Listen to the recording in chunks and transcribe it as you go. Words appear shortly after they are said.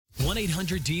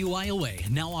1-800-DUIOA,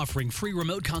 now offering free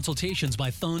remote consultations by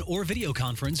phone or video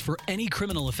conference for any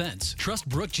criminal offense. Trust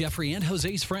Brooke, Jeffrey, and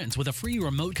Jose's friends with a free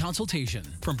remote consultation.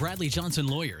 From Bradley Johnson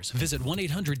Lawyers, visit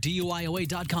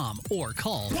 1-800-DUIOA.com or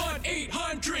call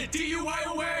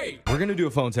 1-800-DUIOA. We're going to do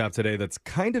a phone tap today that's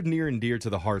kind of near and dear to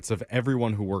the hearts of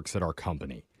everyone who works at our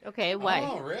company. Okay, why?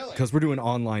 Oh, really? Because we're doing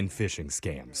online phishing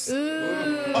scams.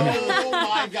 Oh,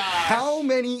 my gosh. How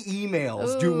many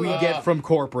emails do we get from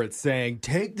corporate saying,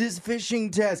 take this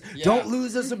phishing test, don't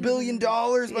lose us $1 billion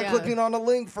by clicking on a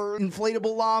link for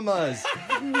inflatable llamas?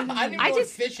 I didn't know what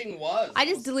phishing was. I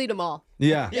just delete them all.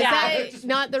 Yeah. Is that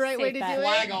not the right way to do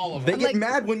Flag it? all of They them. get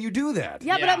mad when you do that.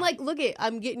 Yeah, but I'm like, look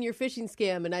I'm getting your phishing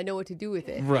scam and I know what to do with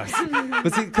it. Right.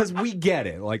 But see, because we get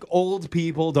it. Like, old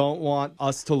people don't want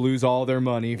us to lose all their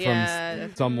money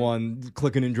from someone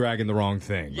clicking and dragging the wrong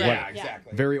thing. Yeah, Right.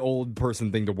 exactly. Very old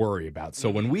person thing to worry about. So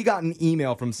when we got an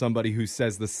email from somebody who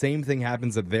says the same thing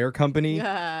happens at their company,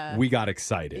 we got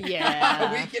excited.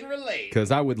 Yeah. We can relate.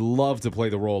 Because I would love to play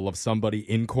the role of somebody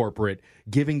in corporate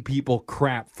giving people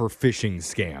crap for phishing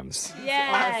scams.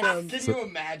 Yes. Awesome. Can you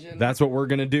imagine? That's what we're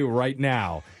going to do right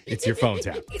now. It's your phone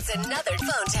tap. It's another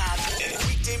phone tap.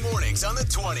 Weekday mornings on the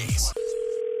 20s.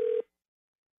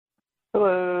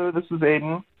 Hello, this is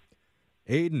Aiden.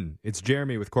 Aiden, it's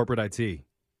Jeremy with Corporate IT.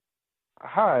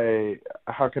 Hi,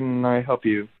 how can I help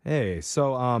you? Hey,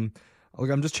 so look,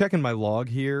 I'm just checking my log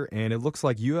here, and it looks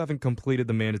like you haven't completed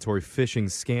the mandatory phishing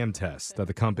scam test that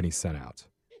the company sent out.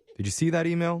 Did you see that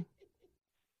email?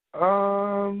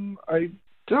 I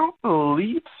don't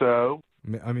believe so.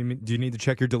 I mean, do you need to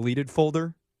check your deleted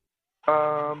folder?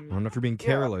 I don't know if you're being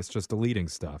careless, just deleting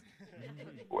stuff.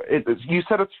 You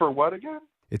said it's for what again?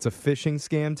 It's a phishing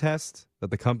scam test that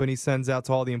the company sends out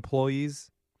to all the employees.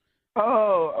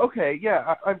 Oh, okay,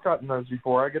 yeah, I've gotten those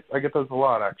before. I get those a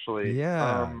lot, actually.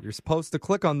 Yeah, you're supposed to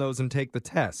click on those and take the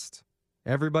test.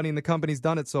 Everybody in the company's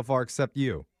done it so far except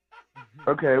you.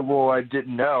 Okay, well, I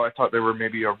didn't know. I thought they were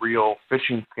maybe a real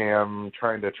phishing scam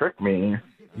trying to trick me.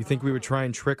 You think we would try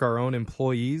and trick our own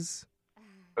employees?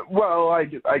 Well, I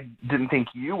didn't think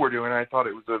you were doing it. I thought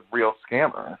it was a real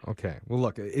scammer. Okay. Well,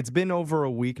 look, it's been over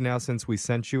a week now since we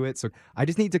sent you it, so I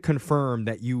just need to confirm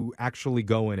that you actually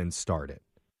go in and start it.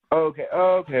 Okay.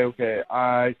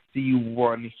 I see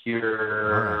one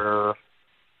here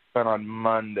sent on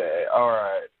Monday. All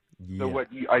right. Yeah. So what?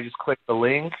 I just click the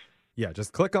link. Yeah,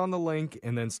 just click on the link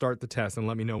and then start the test and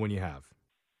let me know when you have.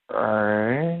 All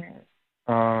right.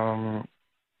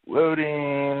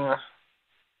 Loading.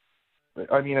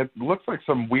 I mean, it looks like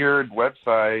some weird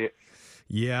website.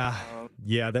 Yeah,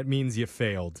 that means you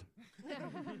failed.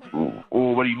 Well,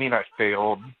 what do you mean I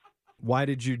failed? Why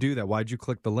did you do that? Why'd you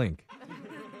click the link?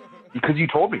 Because you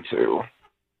told me to.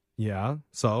 Yeah,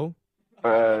 so?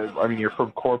 I mean, you're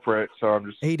from corporate, so I'm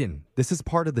just... Aiden, this is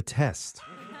part of the test,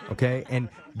 okay? And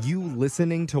you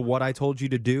listening to what I told you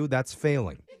to do, that's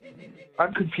failing.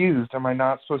 I'm confused. Am I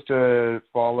not supposed to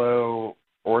follow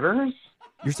orders?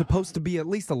 You're supposed to be at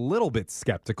least a little bit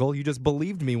skeptical. You just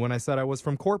believed me when I said I was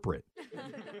from corporate.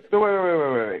 So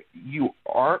wait. You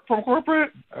aren't from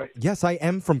corporate? Yes, I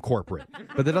am from corporate,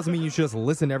 but that doesn't mean you should just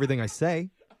listen to everything I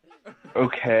say.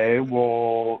 Okay,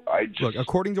 well, I just... Look,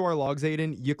 according to our logs,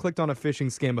 Aiden, you clicked on a phishing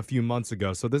scam a few months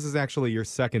ago, so this is actually your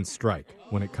second strike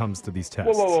when it comes to these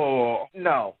tests. Whoa.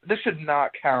 No, this should not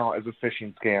count as a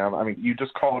phishing scam. I mean, you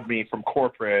just called me from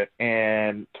corporate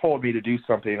and told me to do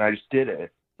something, and I just did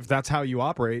it. If that's how you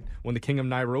operate, when the King of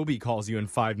Nairobi calls you in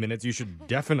 5 minutes, you should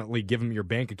definitely give him your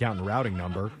bank account and routing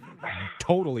number.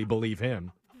 Totally believe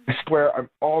him. I swear, I'm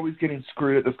always getting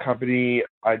screwed at this company.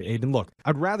 Aiden, look,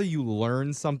 I'd rather you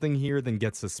learn something here than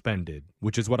get suspended,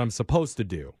 which is what I'm supposed to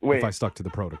do if I stuck to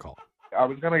the protocol. I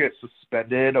was going to get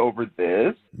suspended over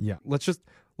this. Yeah, let's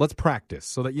practice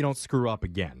so that you don't screw up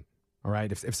again. All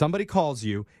right? If somebody calls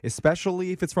you,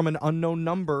 especially if it's from an unknown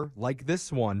number like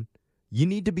this one, you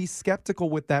need to be skeptical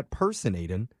with that person,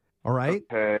 Aiden. All right?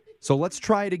 Okay. So let's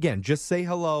try it again. Just say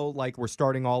hello like we're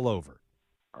starting all over.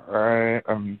 All right.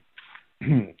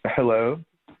 Hello?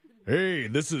 Hey,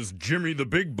 this is Jimmy the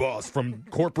Big Boss from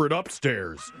Corporate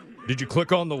Upstairs. Did you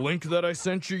click on the link that I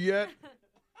sent you yet?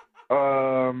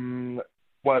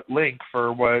 What link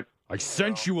for what? I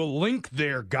sent you a link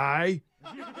there, guy.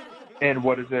 And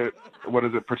what does it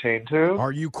pertain to?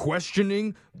 Are you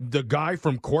questioning the guy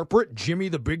from corporate, Jimmy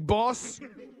the Big Boss?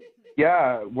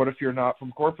 Yeah, what if you're not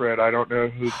from corporate? I don't know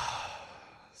who...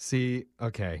 See,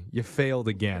 okay, you failed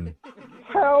again.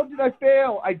 How did I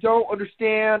fail? I don't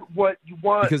understand what you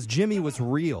want. Because Jimmy was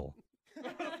real.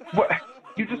 What?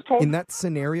 You just told me... In that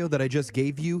scenario that I just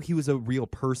gave you, he was a real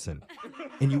person.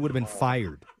 And you would have been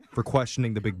fired for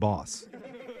questioning the big boss.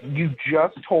 You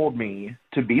just told me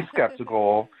to be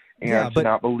skeptical and Yeah, to but-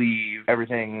 not believe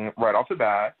everything right off the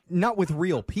bat. Not with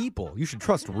real people. You should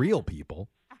trust real people.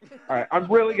 All right,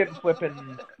 I'm really getting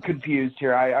flippin' confused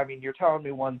here. I mean, you're telling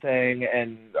me one thing,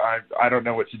 and I don't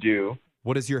know what to do.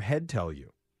 What does your head tell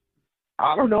you?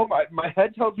 I don't know. My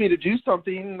head tells me to do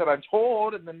something that I'm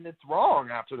told, and then it's wrong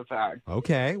after the fact.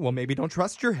 Okay, well, maybe don't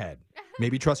trust your head.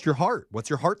 Maybe trust your heart. What's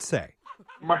your heart say?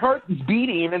 My heart is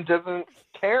beating and doesn't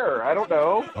care. I don't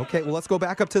know. Okay, well, let's go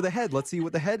back up to the head. Let's see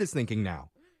what the head is thinking now.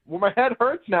 Well, my head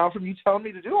hurts now from you telling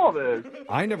me to do all this.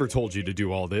 I never told you to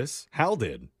do all this. Hal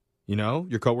did. You know,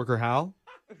 your coworker Hal?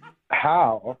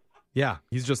 How? Yeah,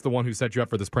 he's just the one who set you up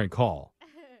for this prank call.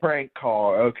 Prank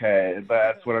call. Okay,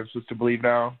 that's what I'm supposed to believe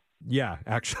now? Yeah,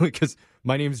 actually, because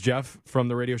my name's Jeff from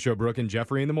the radio show Brooke and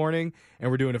Jeffrey in the Morning, and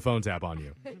we're doing a phone tap on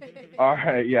you. All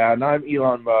right, yeah, and I'm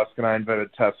Elon Musk, and I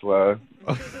invented Tesla.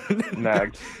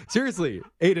 Next. Seriously,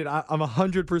 Aiden, I'm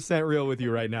 100% real with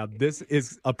you right now. This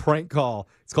is a prank call.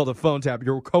 It's called a phone tap.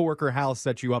 Your coworker Hal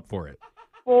set you up for it.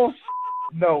 Well,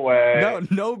 no way.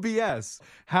 No BS.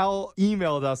 Hal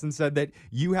emailed us and said that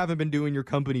you haven't been doing your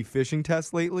company phishing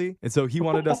tests lately, and so he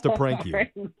wanted us to prank you. Oh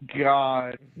my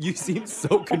God. You seemed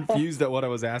so confused at what I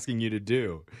was asking you to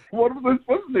do. What was I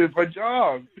supposed to do? It's my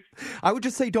job. I would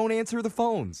just say don't answer the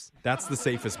phones. That's the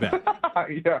safest bet.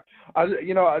 Yeah. I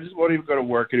just won't even go to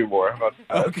work anymore. How about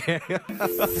that? Okay.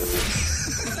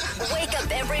 Wake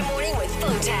up every morning with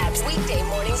phone taps. Weekday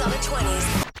mornings on the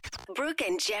 20s. Brooke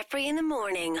and Jeffrey in the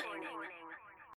morning.